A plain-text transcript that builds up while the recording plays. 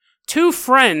Two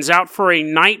friends out for a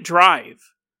night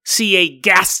drive see a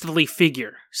ghastly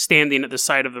figure standing at the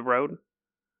side of the road.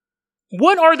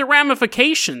 What are the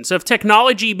ramifications of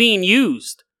technology being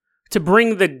used to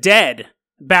bring the dead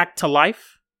back to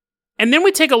life? And then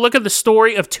we take a look at the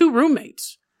story of two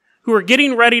roommates who are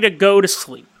getting ready to go to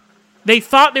sleep. They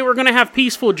thought they were going to have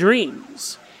peaceful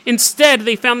dreams. Instead,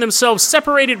 they found themselves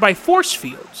separated by force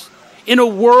fields in a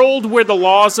world where the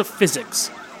laws of physics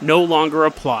no longer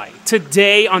apply.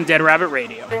 Today on Dead Rabbit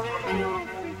Radio.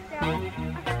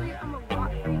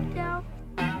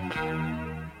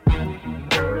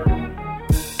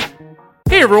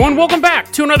 Hey everyone, welcome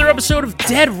back to another episode of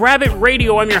Dead Rabbit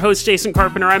Radio. I'm your host, Jason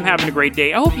Carpenter. I'm having a great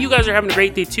day. I hope you guys are having a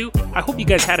great day too. I hope you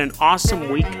guys had an awesome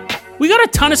week. We got a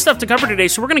ton of stuff to cover today,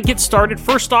 so we're going to get started.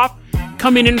 First off,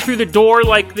 coming in through the door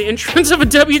like the entrance of a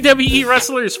WWE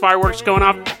wrestler, there's fireworks going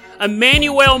off.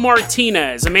 Emmanuel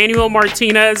Martinez. Emmanuel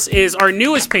Martinez is our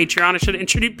newest Patreon. I should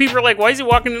introduce people are like, why is he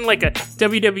walking in like a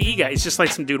WWE guy? He's just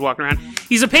like some dude walking around.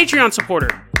 He's a Patreon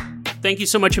supporter. Thank you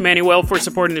so much, Emmanuel, for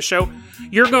supporting the show.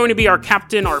 You're going to be our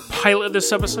captain, our pilot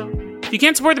this episode. If you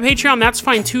can't support the Patreon, that's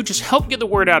fine too. Just help get the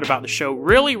word out about the show.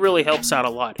 Really, really helps out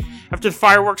a lot. After the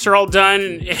fireworks are all done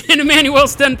and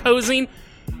Emmanuel's done posing,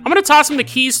 I'm going to toss him the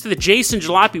keys to the Jason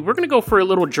Jalopy. We're going to go for a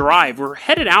little drive. We're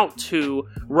headed out to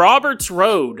Roberts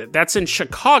Road. That's in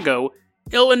Chicago,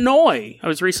 Illinois. I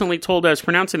was recently told I was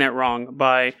pronouncing that wrong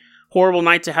by Horrible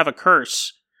Night to Have a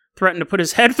Curse. Threatened to put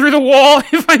his head through the wall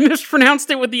if I mispronounced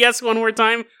it with the S one more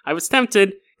time. I was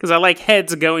tempted, because I like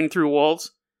heads going through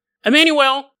walls.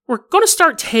 Emmanuel, we're going to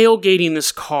start tailgating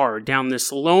this car down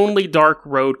this lonely, dark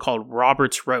road called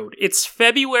Roberts Road. It's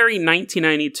February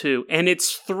 1992, and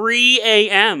it's 3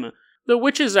 a.m. The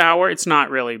witch's hour, it's not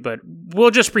really, but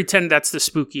we'll just pretend that's the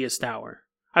spookiest hour.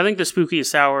 I think the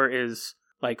spookiest hour is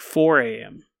like 4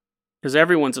 a.m., because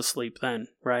everyone's asleep then,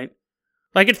 right?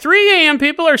 Like at 3 a.m.,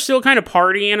 people are still kind of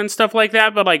partying and stuff like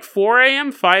that, but like 4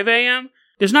 a.m., 5 a.m.,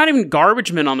 there's not even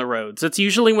garbage men on the roads. That's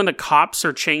usually when the cops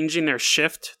are changing their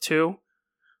shift, too.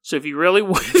 So if you really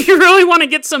want to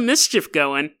get some mischief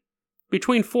going,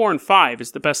 between 4 and 5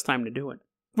 is the best time to do it.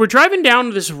 We're driving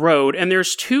down this road, and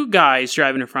there's two guys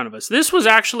driving in front of us. This was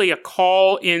actually a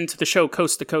call into the show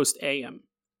Coast to Coast AM.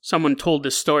 Someone told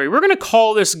this story. We're going to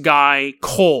call this guy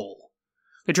Cole.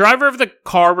 The driver of the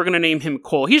car, we're going to name him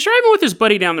Cole. He's driving with his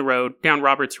buddy down the road, down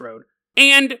Roberts Road.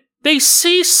 And they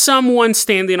see someone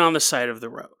standing on the side of the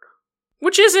road.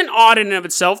 Which isn't odd in and of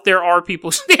itself. There are people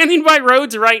standing by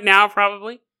roads right now,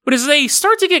 probably. But as they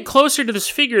start to get closer to this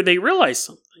figure, they realize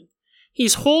something.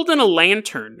 He's holding a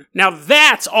lantern. Now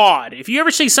that's odd. If you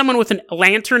ever see someone with a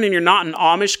lantern and you're not in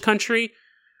Amish country,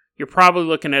 you're probably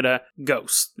looking at a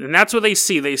ghost. And that's what they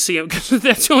see. They see him, because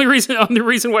that's the only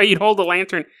reason why you'd hold a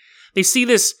lantern. They see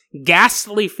this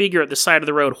ghastly figure at the side of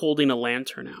the road holding a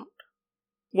lantern out.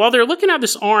 While they're looking at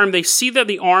this arm, they see that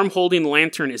the arm holding the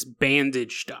lantern is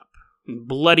bandaged up.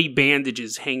 Bloody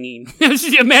bandages hanging.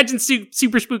 Imagine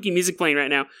super spooky music playing right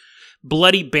now.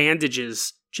 Bloody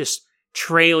bandages just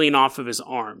trailing off of his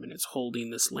arm, and it's holding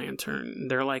this lantern.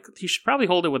 And they're like, he should probably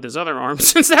hold it with his other arm,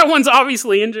 since that one's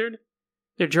obviously injured.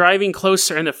 They're driving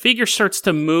closer, and the figure starts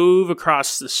to move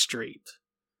across the street.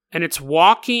 And it's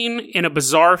walking in a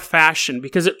bizarre fashion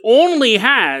because it only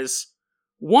has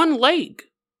one leg.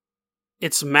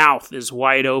 Its mouth is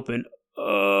wide open.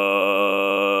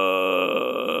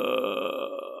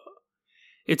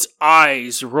 Its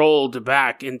eyes rolled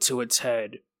back into its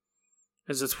head.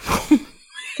 As it's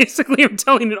basically, I'm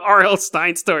telling an R.L.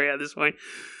 Stine story at this point.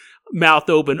 Mouth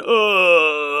open.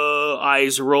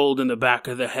 Eyes rolled in the back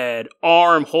of the head.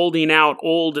 Arm holding out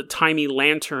old-timey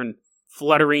lantern.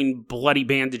 Fluttering bloody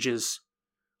bandages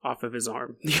off of his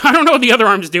arm. I don't know what the other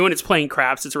arm's doing. It's playing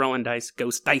craps. It's rolling dice.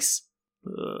 Ghost dice.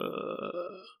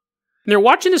 They're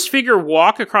watching this figure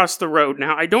walk across the road.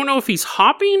 Now, I don't know if he's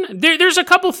hopping. There's a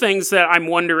couple things that I'm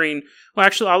wondering. Well,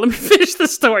 actually, let me finish the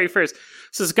story first.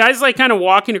 So this guy's like kind of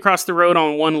walking across the road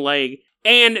on one leg.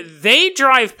 And they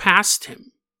drive past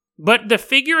him. But the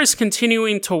figure is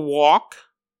continuing to walk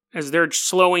as they're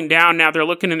slowing down. Now they're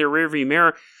looking in their rearview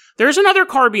mirror. There's another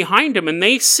car behind him, and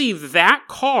they see that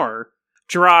car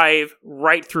drive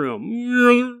right through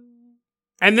him.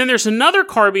 And then there's another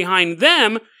car behind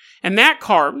them, and that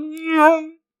car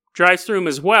drives through him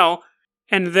as well.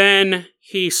 And then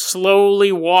he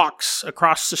slowly walks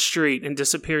across the street and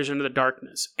disappears into the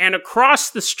darkness. And across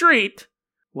the street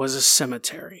was a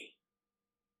cemetery.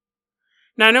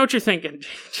 Now, I know what you're thinking,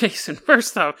 Jason.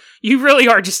 First off, you really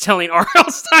are just telling R.L.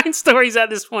 Stine stories at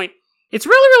this point. It's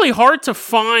really, really hard to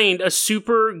find a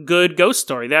super good ghost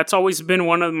story. That's always been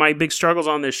one of my big struggles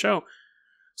on this show.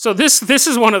 So this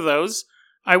is one of those.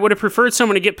 I would have preferred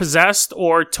someone to get possessed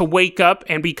or to wake up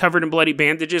and be covered in bloody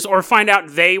bandages or find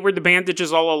out they were the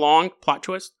bandages all along. Plot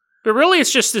twist. But really,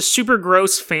 it's just this super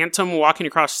gross phantom walking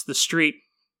across the street.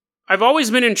 I've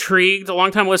always been intrigued.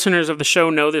 Longtime listeners of the show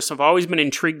know this. I've always been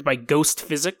intrigued by ghost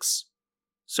physics.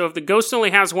 So if the ghost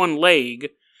only has one leg,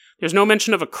 there's no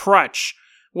mention of a crutch.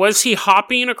 Was he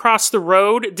hopping across the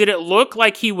road? Did it look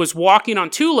like he was walking on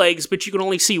two legs, but you could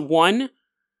only see one?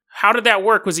 How did that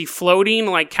work? Was he floating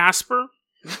like Casper?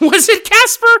 Was it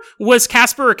Casper? Was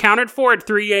Casper accounted for at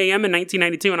 3 a.m. in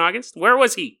 1992 in August? Where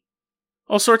was he?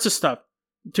 All sorts of stuff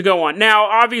to go on. Now,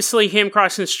 obviously, him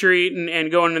crossing the street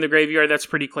and going into the graveyard, that's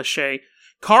pretty cliche.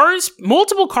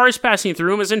 Multiple cars passing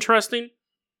through him is interesting.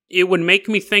 It would make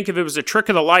me think if it was a trick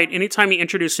of the light, anytime you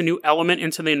introduce a new element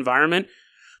into the environment,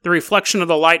 the reflection of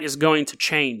the light is going to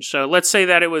change. So let's say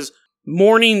that it was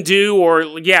morning dew, or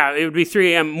it would be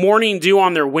 3 a.m., morning dew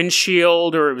on their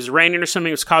windshield, or it was raining or something,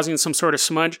 it was causing some sort of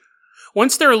smudge.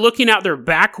 Once they're looking out their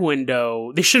back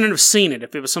window, they shouldn't have seen it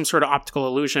if it was some sort of optical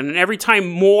illusion. And every time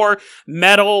more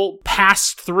metal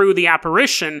passed through the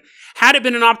apparition, had it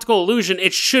been an optical illusion,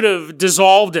 it should have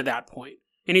dissolved at that point.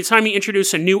 Anytime you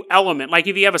introduce a new element, like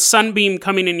if you have a sunbeam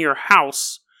coming in your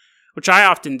house, which I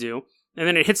often do, and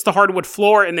then it hits the hardwood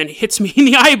floor and then hits me in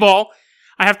the eyeball,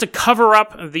 I have to cover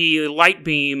up the light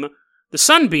beam, the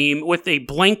sunbeam, with a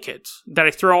blanket that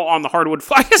I throw on the hardwood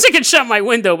floor. I guess I could shut my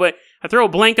window, but I throw a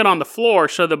blanket on the floor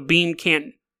so the beam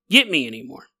can't get me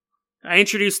anymore. I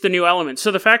introduced the new element. So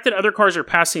the fact that other cars are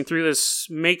passing through this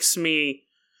makes me...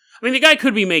 I mean, the guy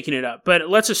could be making it up, but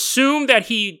let's assume that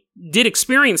he did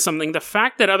experience something. The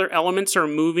fact that other elements are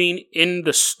moving in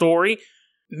the story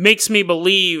makes me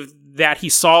believe that he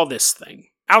saw this thing.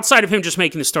 Outside of him just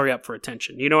making the story up for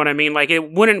attention. You know what I mean? Like,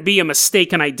 it wouldn't be a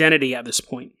mistaken identity at this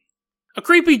point. A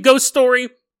creepy ghost story,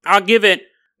 I'll give it...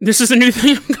 This is a new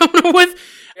thing I'm coming up with.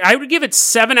 I would give it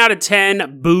 7 out of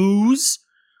 10 boos.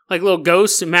 Like little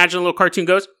ghosts. Imagine a little cartoon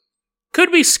ghost.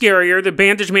 Could be scarier. The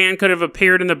bandage man could have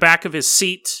appeared in the back of his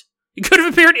seat. He could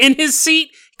have appeared in his seat.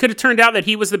 It could have turned out that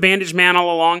he was the bandage man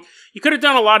all along. You could have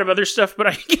done a lot of other stuff, but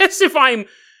I guess if I'm...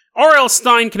 R.L.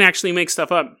 Stine can actually make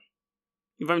stuff up.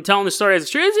 If I'm telling the story as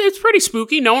it's true, it's pretty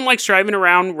spooky. No one likes driving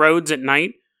around roads at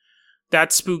night.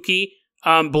 That's spooky.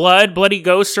 Bloody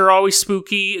ghosts are always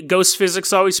spooky. Ghost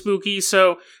physics always spooky.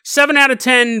 So 7 out of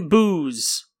 10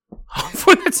 boos.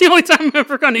 That's the only time I'm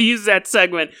ever going to use that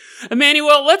segment.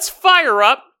 Emmanuel, let's fire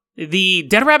up the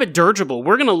Dead Rabbit dirigible.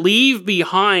 We're going to leave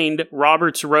behind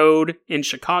Roberts Road in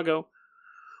Chicago.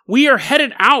 We are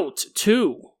headed out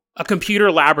to a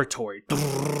computer laboratory.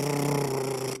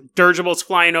 Dirigible's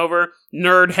flying over.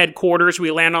 Nerd headquarters.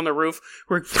 We land on the roof.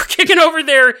 We're kicking over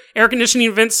their air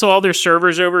conditioning vents so all their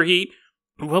servers overheat.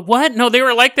 What? No, they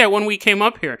were like that when we came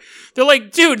up here. They're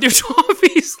like, dude, there's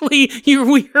obviously...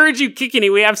 we heard you kicking it.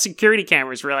 We have security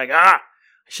cameras. We're like, I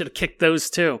should have kicked those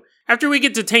too. After we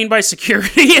get detained by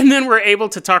security and then we're able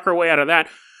to talk our way out of that,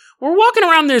 we're walking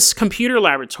around this computer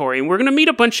laboratory and we're going to meet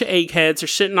a bunch of eggheads. They're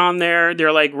sitting on there.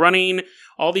 They're like running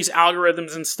all these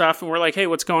algorithms and stuff. And we're like, hey,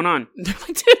 what's going on? They're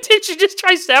like, dude, did you just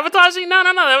try sabotaging? No,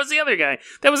 that was the other guy.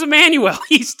 That was Emmanuel.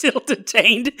 He's still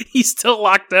detained. He's still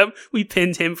locked up. We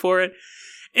pinned him for it.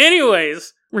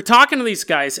 Anyways, we're talking to these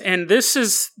guys, and this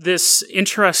is this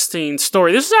interesting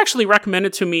story. This is actually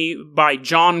recommended to me by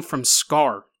John from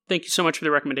Scar. Thank you so much for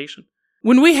the recommendation.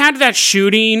 When we had that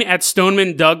shooting at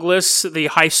Stoneman Douglas, the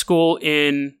high school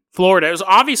in Florida, it was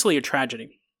obviously a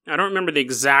tragedy. I don't remember the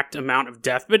exact amount of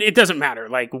death, but it doesn't matter.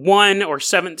 Like 1 or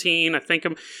 17, I think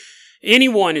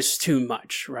anyone is too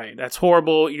much, right? That's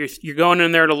horrible. You're going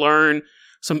in there to learn.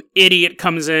 Some idiot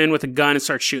comes in with a gun and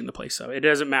starts shooting the place up. It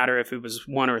doesn't matter if it was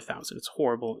 1 or 1,000. It's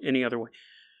horrible any other way.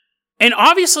 And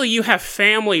obviously you have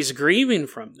families grieving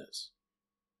from this.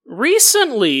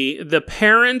 Recently, the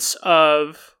parents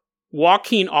of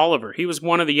Joaquin Oliver, he was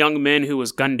one of the young men who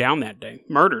was gunned down that day,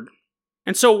 murdered.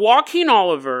 And so Joaquin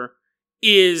Oliver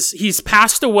he's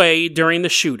passed away during the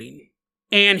shooting.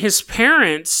 And his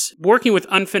parents, working with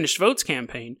Unfinished Votes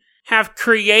campaign, have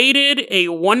created a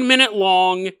 1-minute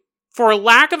long, for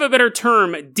lack of a better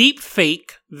term, deep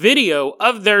fake video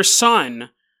of their son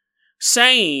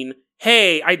saying,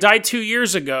 hey, I died 2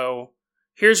 years ago.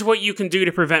 Here's what you can do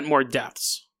to prevent more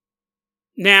deaths.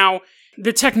 Now,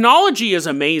 the technology is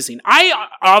amazing. I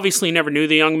obviously never knew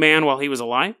the young man while he was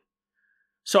alive,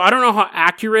 so I don't know how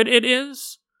accurate it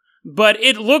is, but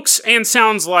it looks and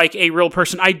sounds like a real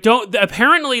person.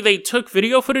 Apparently they took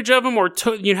video footage of him, or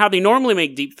how they normally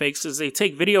make deep fakes is they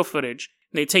take video footage.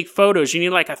 They take photos. You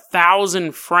need like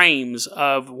 1,000 frames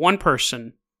of one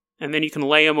person, and then you can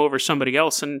lay them over somebody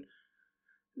else. And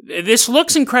this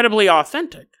looks incredibly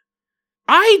authentic.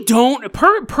 I don't,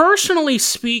 personally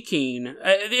speaking,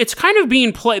 it's kind of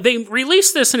being played, they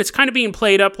released this and it's kind of being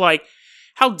played up like,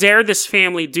 how dare this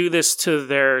family do this to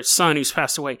their son who's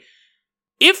passed away?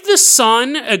 If the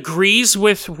son agrees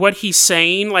with what he's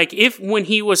saying, like if when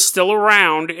he was still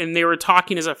around and they were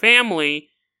talking as a family,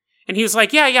 and he was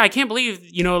like, yeah, I can't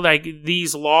believe, like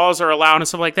these laws are allowed and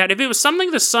stuff like that. If it was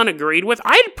something the son agreed with,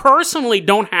 I personally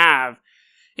don't have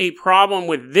a problem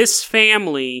with this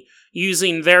family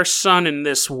using their son in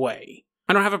this way.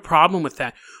 I don't have a problem with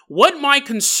that. What my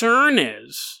concern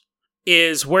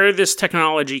is where this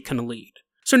technology can lead.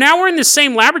 So now we're in the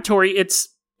same laboratory. It's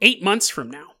 8 months from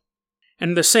now.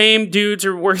 And the same dudes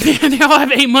are working. They all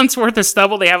have 8 months worth of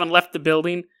stubble. They haven't left the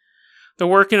building. They're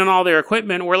working on all their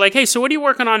equipment. We're like, hey, so what are you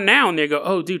working on now? And they go,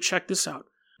 oh, dude, check this out.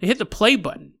 They hit the play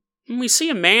button. And we see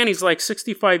a man. He's like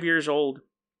 65 years old.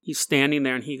 He's standing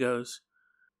there and he goes,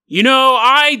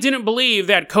 I didn't believe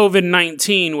that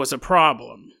COVID-19 was a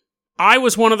problem. I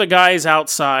was one of the guys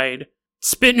outside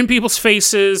spitting in people's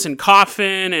faces and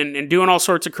coughing and doing all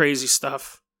sorts of crazy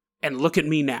stuff. And look at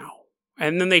me now.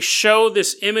 And then they show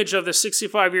this image of the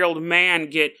 65-year-old man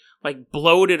get like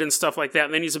bloated and stuff like that.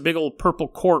 And then he's a big old purple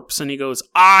corpse. And he goes,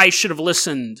 I should have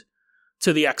listened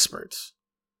to the experts.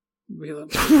 We're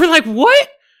like, what?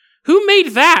 Who made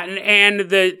that? And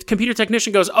the computer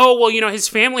technician goes, oh, well, his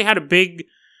family had a big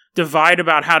divide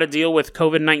about how to deal with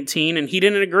COVID-19, and he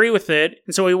didn't agree with it.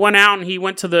 And so he went out and he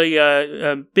went to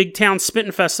the Big Town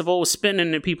Spitting Festival, was spitting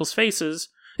into people's faces.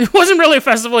 It wasn't really a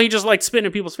festival, he just liked spitting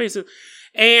in people's faces.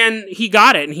 And he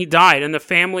got it, and he died. And the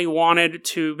family wanted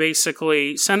to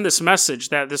basically send this message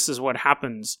that this is what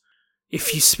happens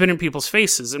if you spit in people's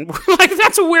faces. And we're like,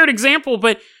 that's a weird example,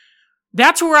 but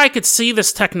that's where I could see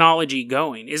this technology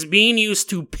going, is being used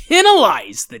to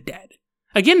penalize the dead.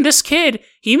 Again, this kid,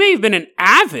 he may have been an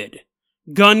avid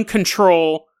gun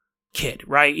control kid,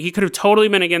 right? He could have totally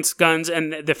been against guns,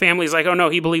 and the family's like, oh no,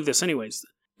 he believed this anyways.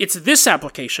 It's this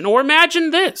application. Or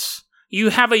imagine this. You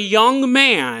have a young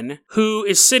man who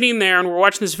is sitting there, and we're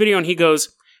watching this video, and he goes,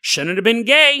 shouldn't have been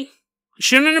gay.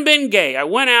 Shouldn't have been gay. I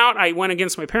went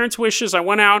against my parents' wishes, I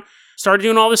went out, started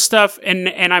doing all this stuff, and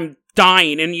I'm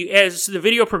dying. And as the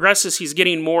video progresses, he's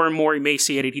getting more and more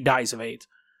emaciated. He dies of AIDS.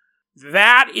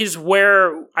 That is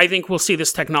where I think we'll see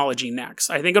this technology next.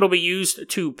 I think it'll be used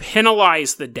to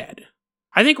penalize the dead.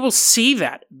 I think we'll see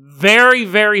that very,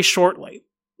 very shortly.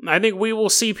 I think we will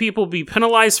see people be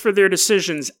penalized for their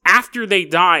decisions after they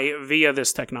die via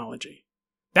this technology.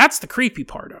 That's the creepy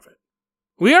part of it.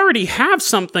 We already have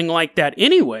something like that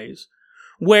anyways,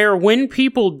 where when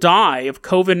people die of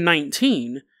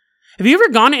COVID-19, have you ever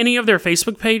gone to any of their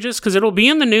Facebook pages? Because it'll be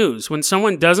in the news when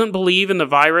someone doesn't believe in the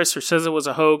virus or says it was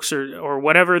a hoax or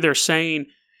whatever they're saying,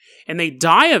 and they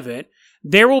die of it.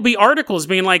 There will be articles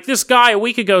being like, this guy a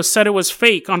week ago said it was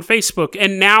fake on Facebook,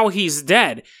 and now he's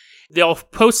dead. They'll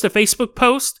post a Facebook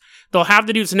post. They'll have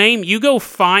the dude's name. You go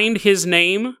find his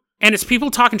name, and it's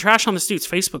people talking trash on this dude's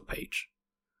Facebook page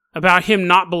about him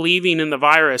not believing in the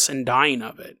virus and dying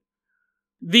of it.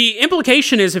 The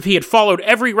implication is if he had followed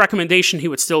every recommendation, he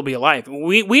would still be alive.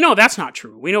 We know that's not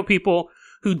true. We know people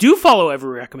who do follow every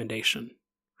recommendation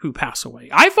who pass away.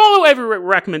 I follow every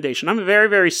recommendation. I'm very,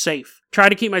 very safe. Try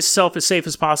to keep myself as safe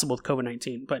as possible with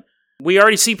COVID-19. But we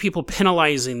already see people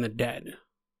penalizing the dead.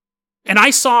 And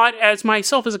I saw it as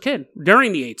myself as a kid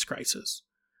during the AIDS crisis.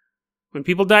 When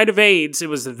people died of AIDS, it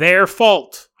was their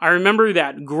fault. I remember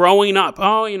that growing up.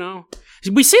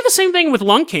 We see the same thing with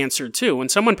lung cancer, too. When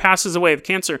someone passes away of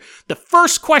cancer, the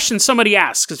first question somebody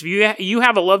asks, if you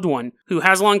have a loved one who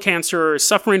has lung cancer or is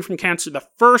suffering from cancer, the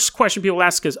first question people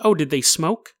ask is, oh, did they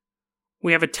smoke?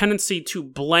 We have a tendency to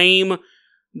blame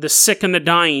the sick and the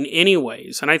dying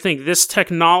anyways. And I think this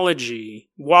technology,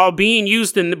 while being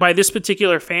used by this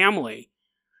particular family,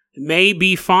 may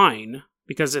be fine.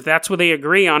 Because if that's what they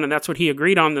agree on and that's what he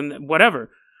agreed on, then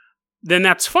whatever. Then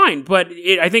that's fine. But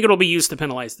I think it'll be used to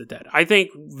penalize the dead. I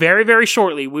think very, very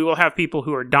shortly we will have people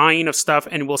who are dying of stuff,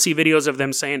 and we'll see videos of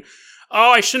them saying,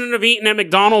 oh, I shouldn't have eaten at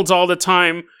McDonald's all the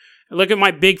time. Look at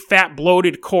my big, fat,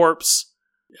 bloated corpse.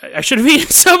 I should have eaten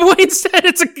Subway instead.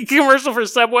 It's a commercial for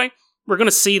Subway. We're going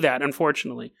to see that,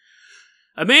 unfortunately.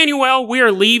 Emmanuel, we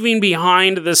are leaving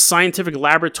behind this scientific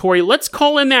laboratory. Let's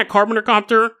call in that Carpenter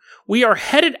copter. We are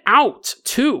headed out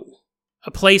to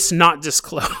a place not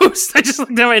disclosed. I just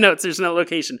looked at my notes. There's no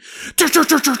location.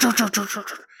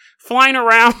 Flying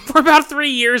around for about 3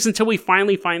 years until we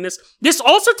finally find this. This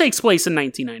also takes place in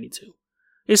 1992.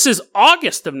 This is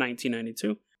August of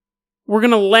 1992. We're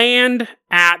going to land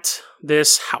at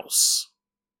this house.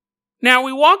 Now,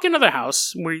 we walk into the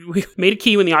house. We made a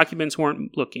key when the occupants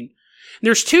weren't looking.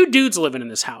 There's two dudes living in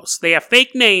this house. They have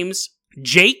fake names,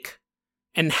 Jake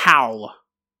and Hal.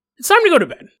 It's time to go to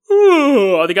bed.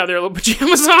 Ooh, they got their little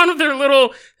pajamas on with their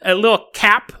little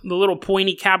cap, the little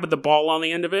pointy cap with the ball on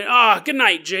the end of it. Good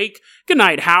night, Jake. Good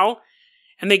night, Hal.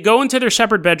 And they go into their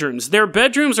separate bedrooms. Their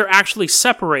bedrooms are actually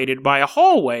separated by a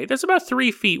hallway that's about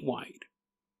 3 feet wide.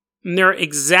 And they're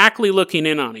exactly looking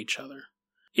in on each other.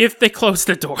 If they close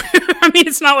the door. I mean,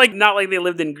 it's not like they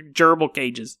lived in gerbil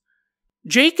cages.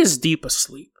 Jake is deep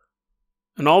asleep.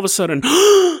 And all of a sudden,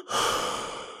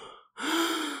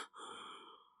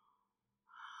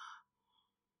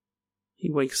 he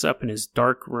wakes up in his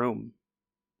dark room.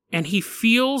 And he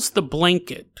feels the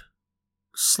blanket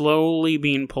slowly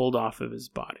being pulled off of his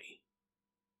body.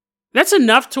 That's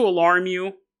enough to alarm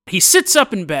you. He sits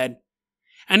up in bed,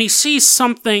 and he sees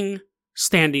something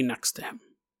standing next to him.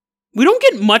 We don't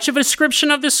get much of a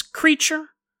description of this creature.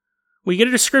 We get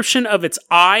a description of its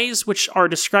eyes, which are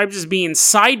described as being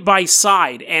side by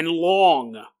side and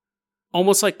long,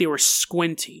 almost like they were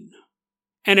squinting.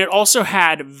 And it also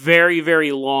had very,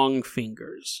 very long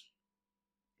fingers.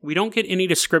 We don't get any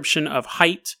description of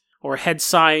height or head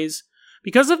size.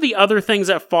 Because of the other things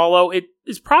that follow, it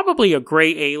is probably a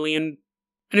gray alien.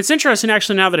 And it's interesting,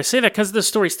 actually, now that I say that, because this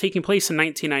story is taking place in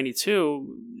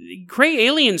 1992, gray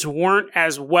aliens weren't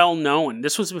as well known.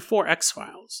 This was before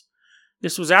X-Files.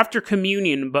 This was after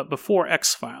Communion, but before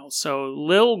X-Files. So,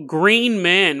 Lil Green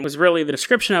Man was really the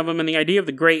description of him, and the idea of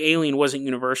the gray alien wasn't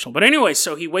universal. But anyway,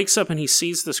 so he wakes up and he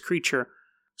sees this creature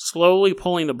slowly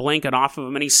pulling the blanket off of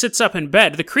him, and he sits up in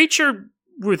bed. The creature,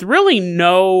 with really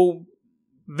no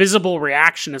visible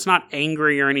reaction, it's not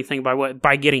angry or anything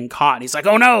by getting caught. He's like,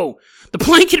 "Oh no, the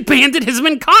blanket bandit has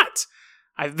been caught.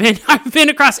 I've been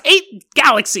across 8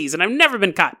 galaxies and I've never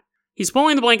been caught." He's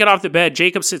pulling the blanket off the bed.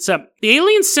 Jacob sits up. The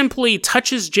alien simply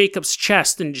touches Jacob's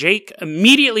chest, and Jake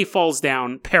immediately falls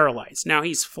down, paralyzed. Now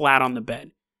he's flat on the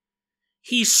bed.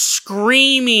 He's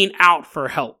screaming out for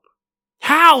help.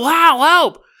 Hal,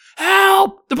 help!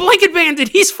 Help! The blanket bandit!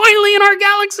 He's finally in our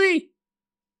galaxy!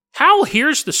 Hal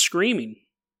hears the screaming,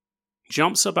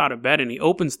 jumps up out of bed, and he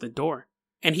opens the door,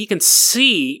 and he can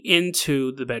see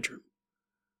into the bedroom.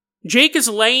 Jake is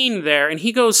laying there, and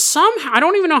he goes, somehow, I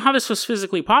don't even know how this was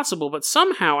physically possible, but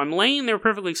somehow I'm laying there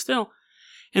perfectly still,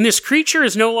 and this creature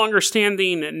is no longer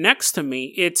standing next to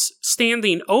me, it's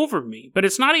standing over me, but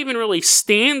it's not even really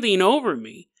standing over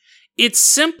me, it's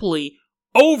simply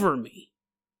over me.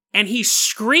 And he's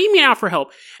screaming out for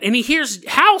help, and he hears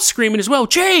Hal screaming as well,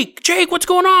 Jake, what's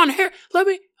going on? Here, let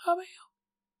me help.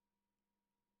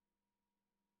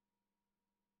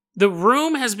 The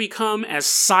room has become as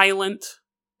silent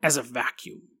as a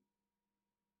vacuum.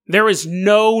 There is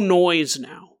no noise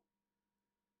now.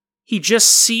 He just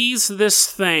sees this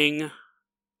thing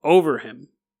over him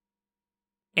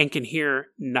and can hear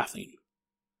nothing.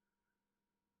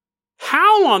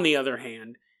 Hal, on the other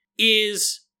hand,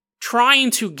 is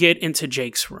trying to get into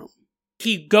Jake's room.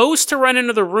 He goes to run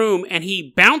into the room and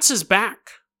he bounces back.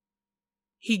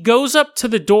 He goes up to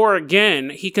the door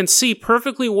again. He can see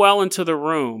perfectly well into the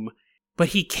room, but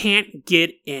he can't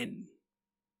get in.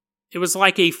 It was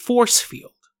like a force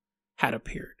field had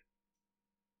appeared.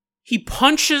 He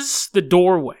punches the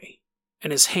doorway,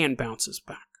 and his hand bounces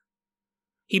back.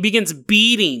 He begins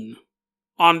beating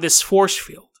on this force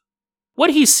field. What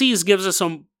he sees gives us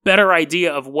a better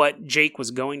idea of what Jake was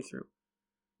going through.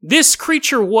 This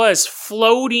creature was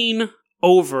floating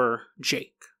over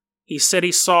Jake. He said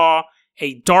he saw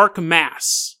a dark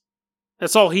mass.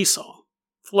 That's all he saw,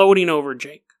 floating over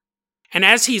Jake. And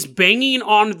as he's banging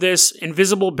on this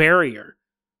invisible barrier,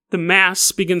 the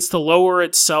mass begins to lower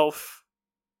itself,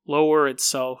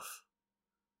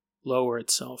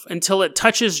 until it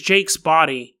touches Jake's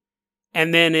body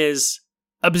and then is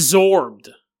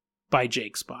absorbed by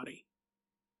Jake's body.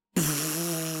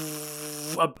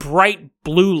 A bright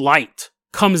blue light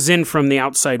comes in from the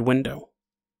outside window.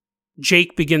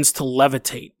 Jake begins to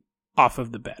levitate off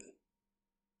of the bed.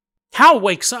 Hal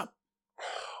wakes up.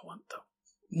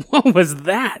 What was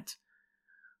that?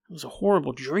 It was a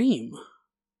horrible dream.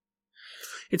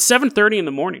 It's 7:30 in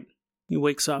the morning. He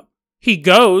wakes up. He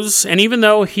goes, and even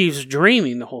though he's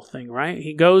dreaming the whole thing, right?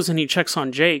 He goes and he checks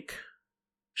on Jake.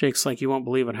 Jake's like, you won't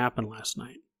believe what happened last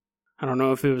night. I don't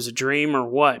know if it was a dream or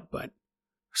what, but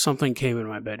something came in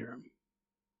my bedroom.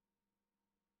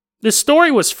 This story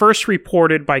was first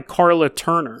reported by Carla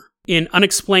Turner in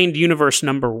Unexplained Universe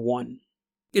number 1.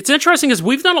 It's interesting because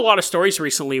we've done a lot of stories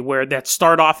recently where that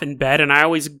start off in bed, and I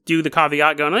always do the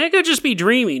caveat going, it could just be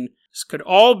dreaming. This could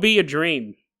all be a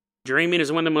dream. Dreaming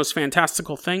is when the most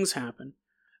fantastical things happen.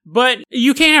 But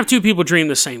you can't have two people dream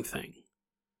the same thing.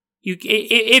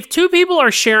 If two people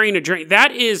are sharing a dream,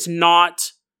 that is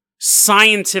not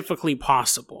scientifically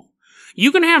possible.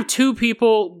 You can have two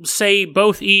people, say,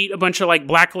 both eat a bunch of like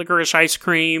black licorice ice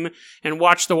cream and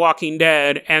watch The Walking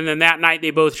Dead, and then that night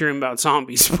they both dream about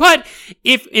zombies. But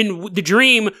if in the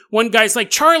dream, one guy's like,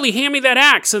 Charlie, hand me that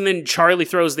axe, and then Charlie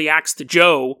throws the axe to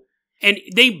Joe, and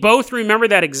they both remember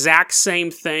that exact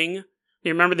same thing,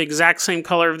 they remember the exact same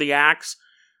color of the axe,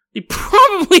 they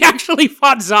probably actually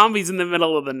fought zombies in the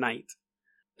middle of the night.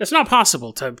 It's not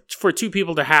possible for two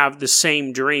people to have the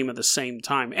same dream at the same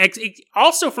time.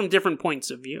 Also from different points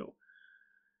of view.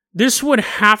 This would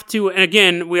have to, and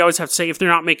again, we always have to say, if they're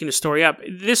not making the story up,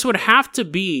 this would have to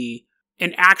be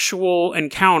an actual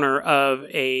encounter of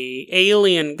a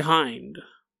alien kind.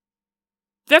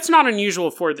 That's not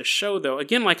unusual for the show, though.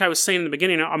 Again, like I was saying in the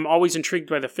beginning, I'm always intrigued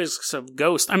by the physics of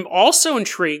ghosts. I'm also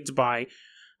intrigued by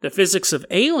the physics of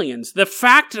aliens. The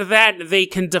fact that they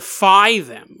can defy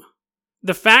them.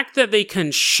 The fact that they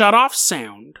can shut off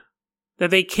sound,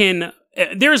 that they can...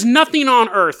 There's nothing on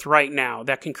Earth right now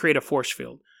that can create a force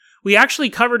field. We actually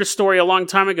covered a story a long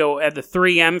time ago at the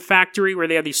 3M factory where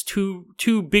they had these two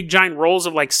big giant rolls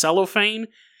of like cellophane,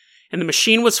 and the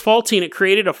machine was faulty and it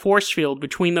created a force field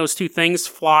between those two things.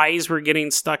 Flies were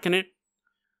getting stuck in it.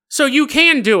 So you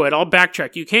can do it. I'll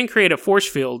backtrack. You can create a force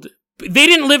field. They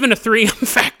didn't live in a 3M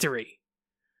factory.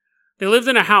 They lived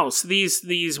in a house.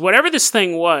 These whatever this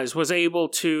thing was able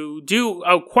to do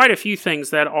quite a few things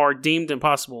that are deemed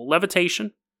impossible.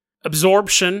 Levitation,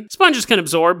 absorption. Sponges can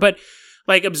absorb, but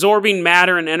like absorbing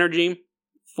matter and energy,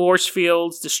 force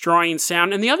fields, destroying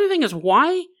sound. And the other thing is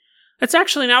why? That's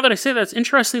actually, now that I say that, it's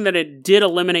interesting that it did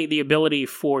eliminate the ability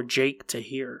for Jake to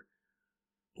hear.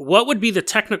 What would be the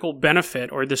technical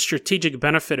benefit or the strategic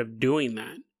benefit of doing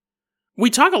that?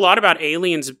 We talk a lot about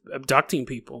aliens abducting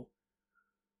people.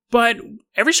 But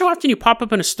every so often you pop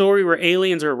up in a story where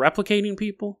aliens are replicating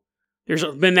people. There's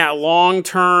been that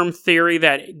long-term theory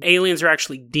that aliens are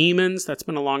actually demons. That's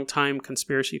been a long-time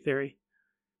conspiracy theory.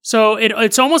 So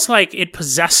it's almost like it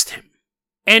possessed him.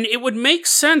 And it would make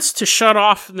sense to shut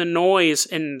off the noise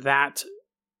in that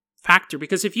factor.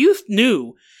 Because if you're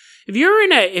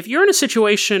in a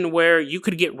situation where you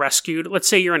could get rescued, let's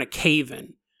say you're in a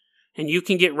cave-in, and you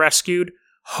can get rescued,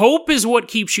 hope is what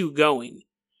keeps you going.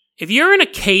 If you're in a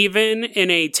cave-in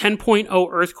in a 10.0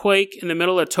 earthquake in the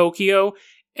middle of Tokyo,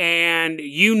 and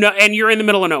you're in the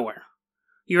middle of nowhere,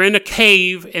 you're in a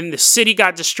cave, and the city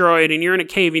got destroyed, and you're in a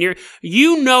cave, and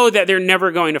you know that they're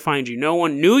never going to find you. No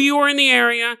one knew you were in the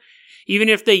area. Even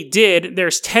if they did,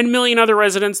 there's 10 million other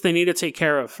residents they need to take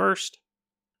care of first.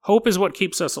 Hope is what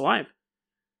keeps us alive.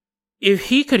 If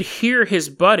he could hear his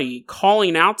buddy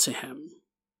calling out to him,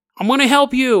 I'm going to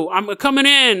help you. I'm coming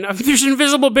in. There's an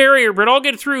invisible barrier, but I'll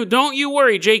get through. Don't you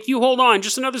worry, Jake. You hold on.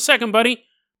 Just another second, buddy.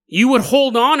 You would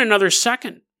hold on another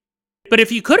second. But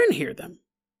if you couldn't hear them,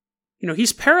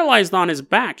 he's paralyzed on his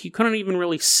back. He couldn't even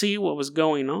really see what was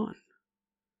going on.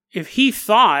 If he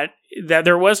thought that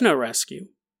there was no rescue,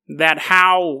 that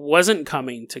Hal wasn't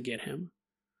coming to get him,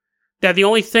 that the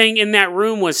only thing in that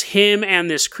room was him and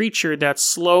this creature that's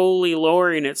slowly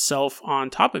lowering itself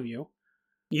on top of you,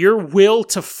 your will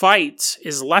to fight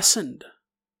is lessened.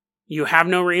 You have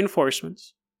no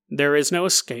reinforcements. There is no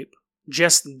escape.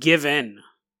 Just give in.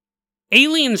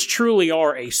 Aliens truly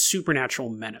are a supernatural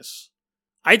menace.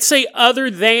 I'd say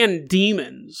other than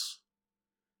demons,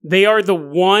 they are the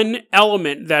one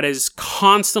element that is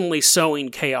constantly sowing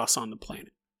chaos on the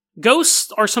planet.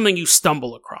 Ghosts are something you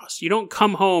stumble across. You don't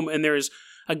come home and there's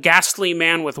a ghastly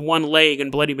man with one leg and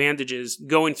bloody bandages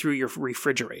going through your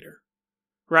refrigerator.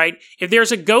 Right? If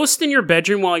there's a ghost in your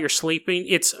bedroom while you're sleeping,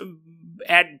 it's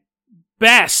at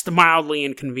best mildly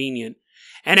inconvenient,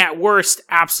 and at worst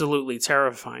absolutely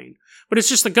terrifying. But it's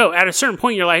just a ghost. At a certain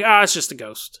point, you're like, it's just a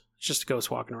ghost. It's just a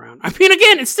ghost walking around. I mean,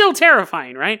 again, it's still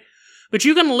terrifying, right? But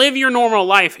you can live your normal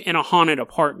life in a haunted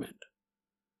apartment.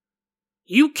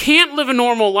 You can't live a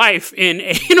normal life in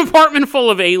an apartment full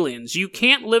of aliens. You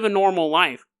can't live a normal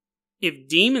life if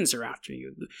demons are after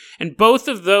you. And both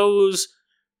of those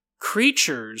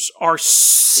creatures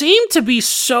seem to be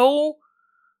so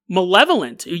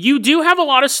malevolent. You do have a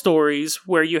lot of stories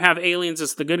where you have aliens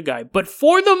as the good guy, but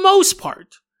for the most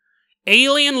part,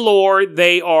 alien lore,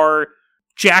 they are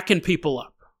jacking people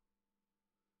up.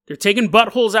 They're taking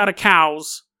buttholes out of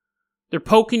cows. They're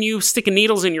poking you, sticking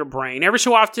needles in your brain. Every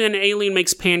so often, an alien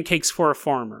makes pancakes for a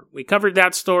farmer. We covered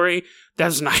that story. That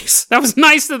was nice. That was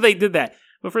nice that they did that.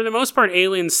 But for the most part,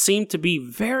 aliens seem to be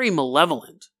very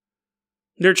malevolent.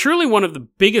 They're truly one of the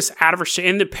biggest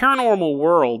adversaries in the paranormal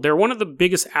world. They're one of the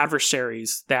biggest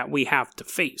adversaries that we have to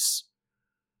face.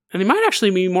 And they might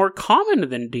actually be more common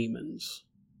than demons.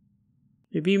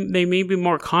 They may be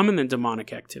more common than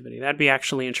demonic activity. That'd be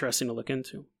actually interesting to look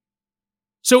into.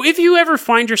 So if you ever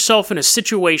find yourself in a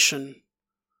situation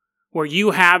where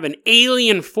you have an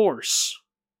alien force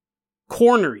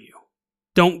corner you,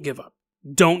 don't give up.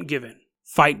 Don't give in.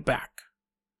 Fight back.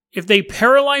 If they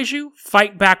paralyze you,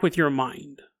 fight back with your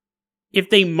mind. If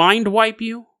they mind wipe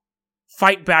you,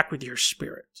 fight back with your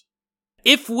spirit.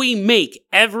 If we make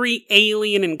every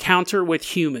alien encounter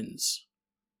with humans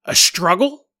a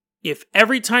struggle, if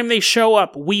every time they show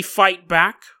up we fight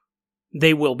back,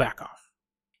 they will back off.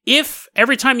 If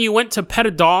every time you went to pet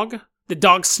a dog, the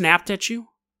dog snapped at you,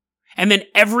 and then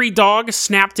every dog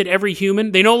snapped at every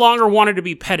human, they no longer wanted to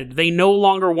be petted. They no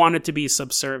longer wanted to be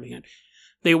subservient.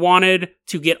 They wanted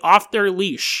to get off their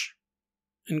leash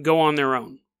and go on their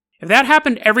own. If that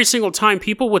happened every single time,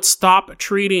 people would stop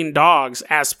treating dogs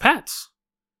as pets.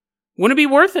 Wouldn't it be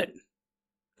worth it?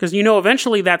 Because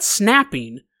eventually that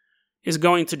snapping is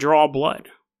going to draw blood.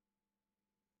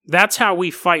 That's how we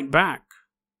fight back.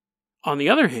 On the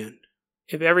other hand,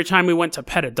 if every time we went to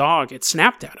pet a dog, it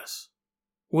snapped at us,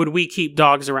 would we keep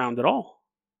dogs around at all?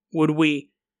 Would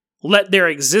we let their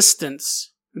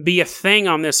existence be a thing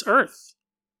on this earth?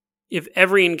 If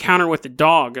every encounter with a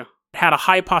dog had a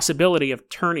high possibility of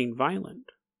turning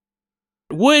violent?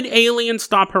 Would aliens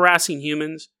stop harassing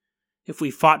humans if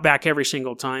we fought back every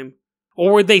single time?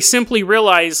 Or would they simply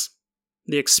realize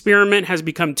the experiment has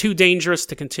become too dangerous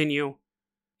to continue?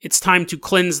 It's time to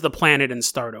cleanse the planet and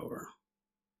start over.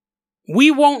 We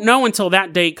won't know until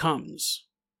that day comes.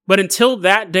 But until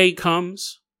that day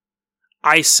comes,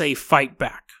 I say fight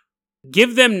back.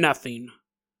 Give them nothing.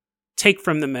 Take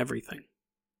from them everything.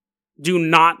 Do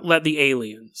not let the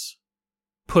aliens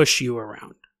push you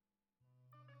around.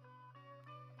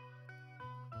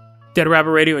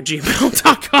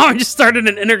 DeadRabbitRadio@gmail.com. I just started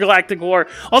an intergalactic war.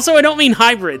 Also, I don't mean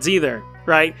hybrids either,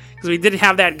 right? Because we did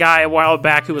have that guy a while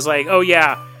back who was like, oh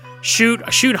yeah,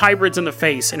 shoot hybrids in the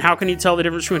face. And how can you tell the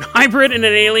difference between a hybrid and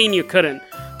an alien? You couldn't.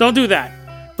 Don't do that.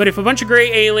 But if a bunch of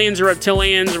gray aliens or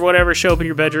reptilians or whatever show up in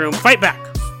your bedroom, fight back.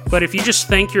 But if you just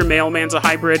think your mailman's a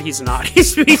hybrid, he's not.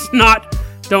 He's not.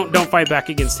 Don't fight back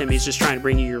against him. He's just trying to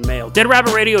bring you your mail.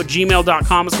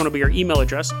 DeadRabbitRadio@gmail.com is going to be our email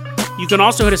address. You can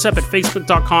also hit us up at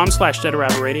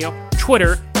Facebook.com/DeadRabbitRadio.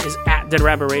 Twitter is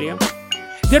 @DeadRabbitRadio.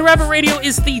 Dead Rabbit Radio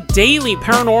is the daily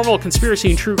paranormal, conspiracy,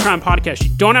 and true crime podcast. You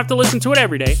don't have to listen to it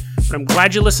every day, but I'm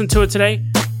glad you listened to it today.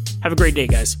 Have a great day,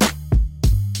 guys.